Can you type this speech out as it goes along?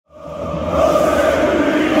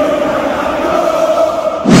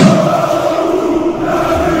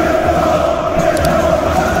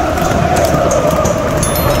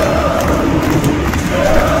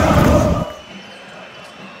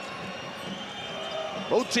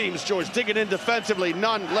Both teams, George, digging in defensively.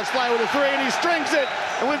 Nunn lets fly with a three, and he strings it.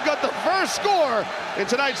 And we've got the first score in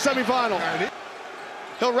tonight's semifinal.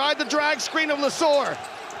 He'll ride the drag screen of Lesor.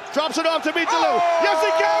 Drops it off to Mitalou.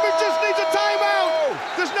 Jasikavic just needs a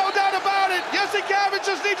timeout. There's no doubt about it. Jasikavic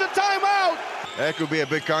just needs a timeout. That could be a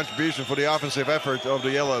big contribution for the offensive effort of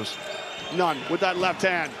the Yellows. Nunn with that left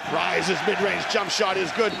hand. Rises, mid-range jump shot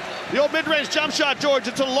is good. The old mid-range jump shot, George,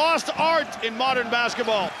 it's a lost art in modern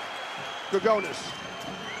basketball. Grigonis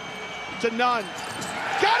to Nunn.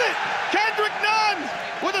 Got it! Kendrick Nunn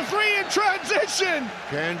with a three in transition.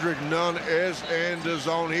 Kendrick Nunn is in the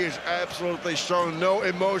zone. He's absolutely shown no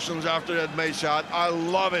emotions after that made shot. I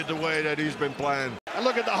love it the way that he's been playing. And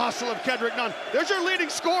look at the hustle of Kendrick Nunn. There's your leading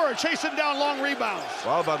scorer chasing down long rebounds.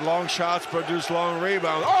 Well, but long shots produce long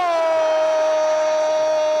rebounds.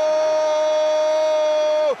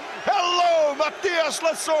 Hello, Matthias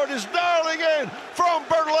Lesor is dialing in from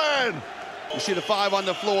Berlin. You see the five on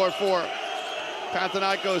the floor for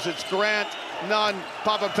Panathinaikos. It's Grant, Nunn,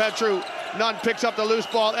 Papapetru. Nunn picks up the loose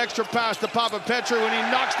ball, extra pass to Papapetru, and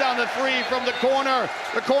he knocks down the three from the corner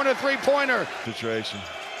three-pointer. Situation.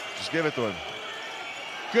 Just give it to him.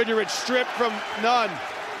 Goodrich stripped from Nunn.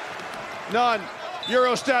 Nunn,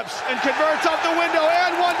 Euro steps and converts off the window,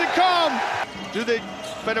 and one to come. Do they,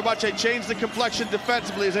 Fenerbahce, change the complexion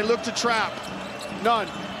defensively as they look to trap? Nunn.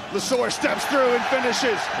 Lesor steps through and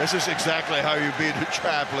finishes. This is exactly how you beat the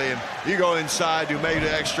trap, Liam. You go inside, you make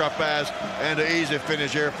the extra pass, and the easy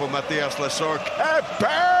finish here for Matthias Lesor.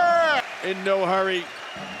 In no hurry.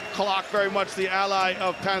 Clock very much the ally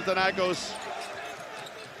of Panathinaikos.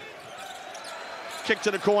 Kick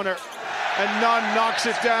to the corner, and Nunn knocks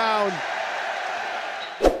it down.